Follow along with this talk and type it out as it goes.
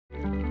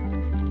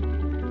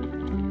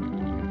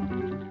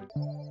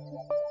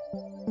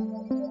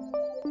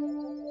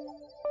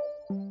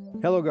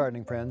Hello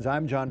gardening friends,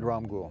 I'm John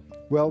Dromgoole.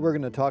 Well, we're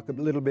going to talk a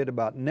little bit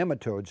about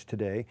nematodes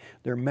today.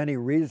 There are many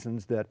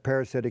reasons that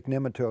parasitic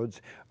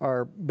nematodes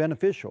are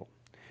beneficial.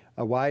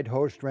 A wide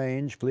host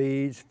range,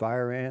 fleas,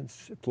 fire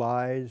ants,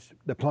 flies,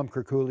 the plum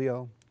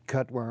curculio,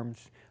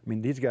 cutworms. I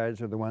mean, these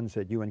guys are the ones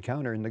that you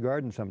encounter in the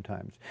garden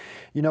sometimes.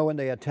 You know, when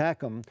they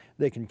attack them,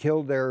 they can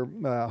kill their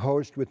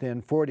host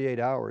within 48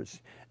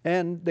 hours.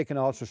 And they can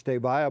also stay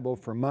viable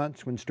for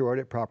months when stored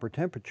at proper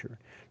temperature.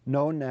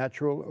 No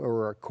natural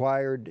or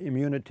acquired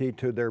immunity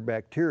to their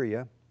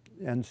bacteria,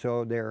 and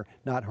so they're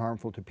not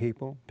harmful to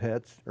people,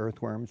 pets,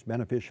 earthworms,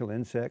 beneficial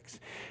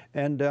insects.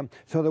 And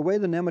so the way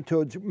the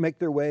nematodes make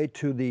their way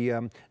to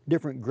the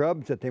different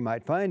grubs that they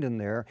might find in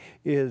there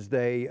is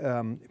they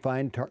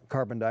find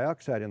carbon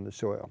dioxide in the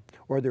soil,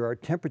 or there are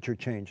temperature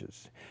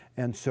changes.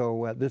 And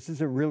so this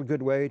is a real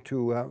good way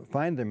to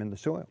find them in the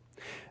soil.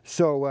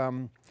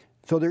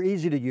 So they're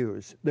easy to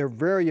use. They're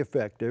very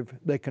effective.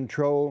 They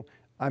control,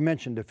 I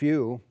mentioned a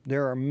few.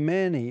 There are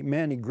many,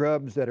 many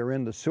grubs that are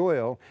in the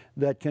soil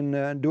that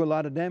can do a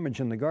lot of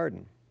damage in the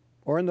garden,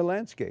 or in the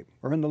landscape,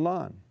 or in the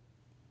lawn.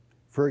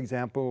 For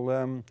example,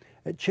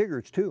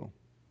 chiggers too.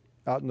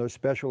 Out in those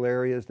special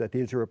areas that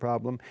these are a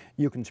problem,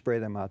 you can spray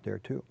them out there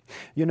too.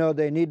 You know,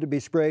 they need to be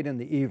sprayed in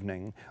the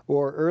evening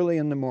or early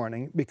in the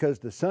morning because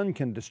the sun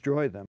can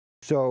destroy them.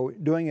 So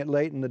doing it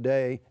late in the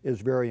day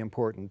is very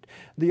important.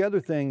 The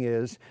other thing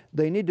is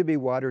they need to be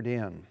watered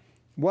in.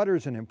 Water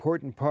is an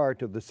important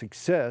part of the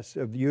success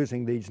of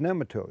using these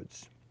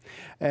nematodes.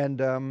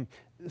 And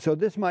so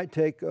this might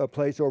take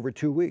place over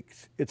 2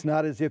 weeks. It's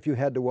not as if you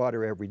had to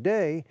water every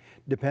day,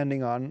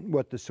 depending on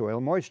what the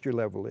soil moisture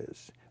level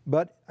is.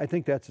 But I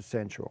think that's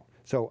essential.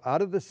 So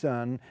out of the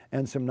sun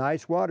and some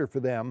nice water for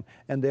them,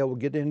 and they will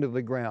get into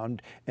the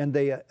ground, and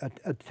they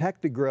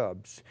attack the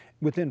grubs.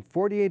 Within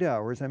 48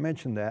 hours, I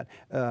mentioned that,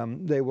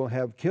 they will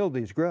have killed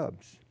these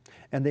grubs.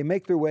 And they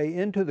make their way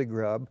into the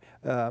grub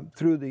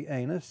through the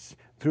anus,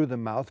 through the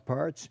mouth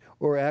parts,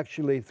 or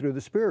actually through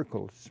the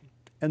spiracles.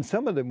 And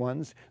some of the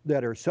ones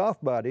that are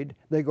soft-bodied,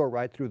 they go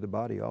right through the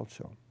body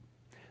also.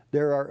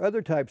 There are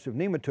other types of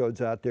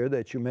nematodes out there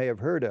that you may have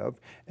heard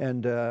of,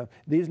 and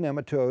these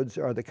nematodes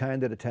are the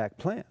kind that attack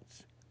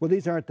plants. Well,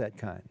 these aren't that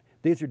kind.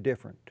 These are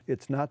different.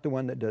 It's not the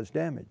one that does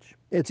damage.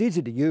 It's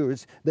easy to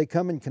use. They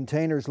come in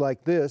containers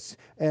like this,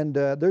 and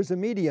there's a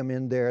medium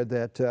in there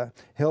that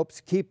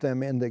helps keep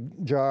them in the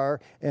jar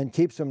and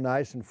keeps them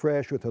nice and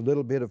fresh with a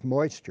little bit of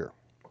moisture.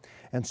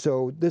 And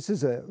so this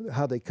is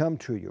how they come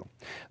to you.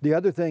 The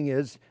other thing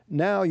is,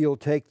 now you'll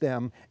take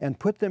them and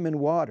put them in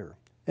water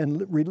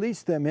and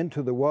release them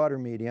into the water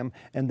medium,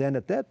 and then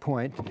at that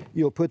point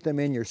you'll put them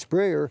in your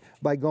sprayer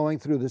by going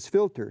through this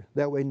filter.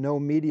 That way no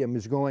medium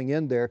is going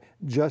in there,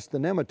 just the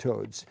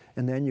nematodes,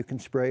 and then you can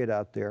spray it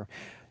out there.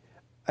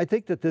 I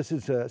think that this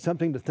is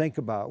something to think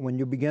about when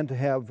you begin to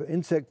have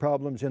insect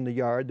problems in the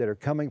yard that are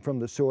coming from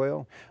the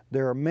soil.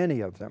 There are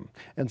many of them.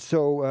 And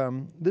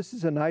so this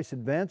is a nice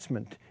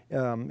advancement.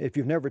 If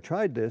you've never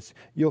tried this,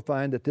 you'll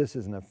find that this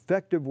is an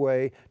effective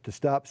way to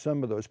stop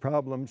some of those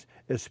problems,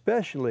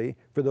 especially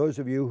for those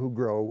of you who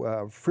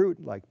grow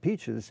fruit like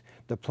peaches.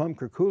 The plum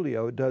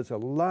curculio does a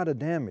lot of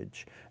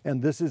damage,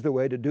 and this is the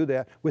way to do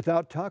that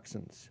without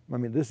toxins. I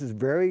mean, this is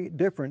very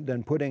different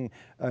than putting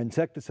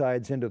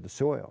insecticides into the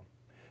soil.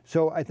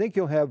 So I think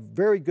you'll have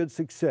very good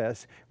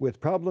success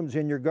with problems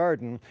in your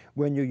garden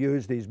when you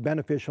use these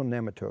beneficial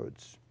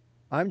nematodes.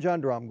 I'm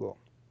John Dromgoole.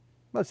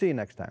 I'll see you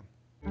next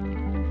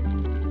time.